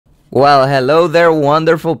Well, hello there,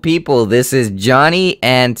 wonderful people. This is Johnny,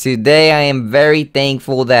 and today I am very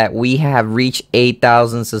thankful that we have reached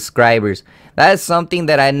 8,000 subscribers. That is something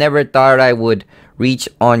that I never thought I would reach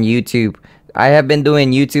on YouTube. I have been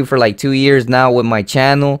doing YouTube for like 2 years now with my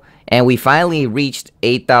channel, and we finally reached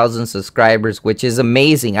 8,000 subscribers, which is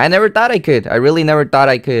amazing. I never thought I could. I really never thought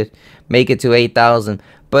I could make it to 8,000.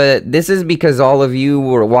 But this is because all of you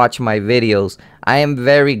will watch my videos. I am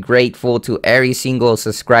very grateful to every single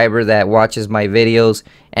subscriber that watches my videos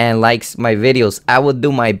and likes my videos. I will do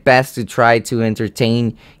my best to try to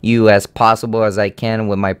entertain you as possible as I can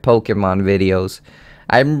with my Pokemon videos.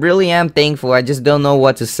 I really am thankful. I just don't know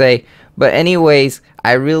what to say. But anyways,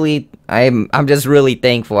 I'm just really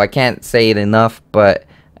thankful. I can't say it enough, but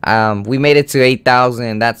we made it to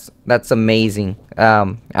 8,000. That's amazing.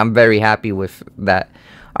 I'm very happy with that.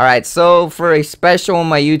 Alright, so for a special on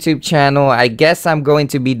my YouTube channel, I guess I'm going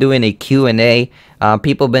to be doing a Q&A.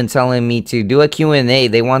 People have been telling me to do a Q&A.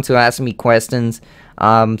 They want to ask me questions.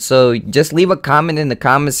 So just leave a comment in the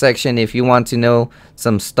comment section if you want to know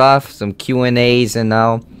some stuff, some Q&As, and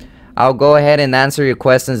I'll go ahead and answer your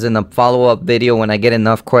questions in a follow-up video when I get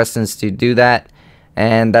enough questions to do that.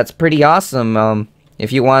 And that's pretty awesome.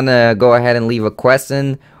 If you want to go ahead and leave a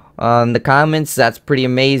question in the comments, that's pretty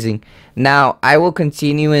amazing. Now I will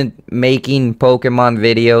continue in making Pokemon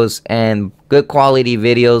videos and good quality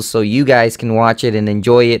videos so you guys can watch it and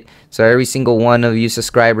enjoy it, so every single one of you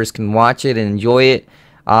subscribers can watch it and enjoy it.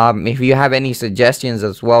 If you have any suggestions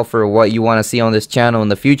as well for what you want to see on this channel in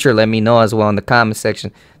the future, let me know as well in the comment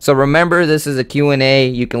section. So remember, this is a Q&A.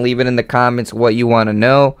 You can leave it in the comments what you want to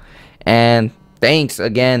know. And thanks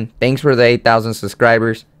again. Thanks for the 8,000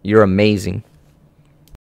 subscribers. You're amazing.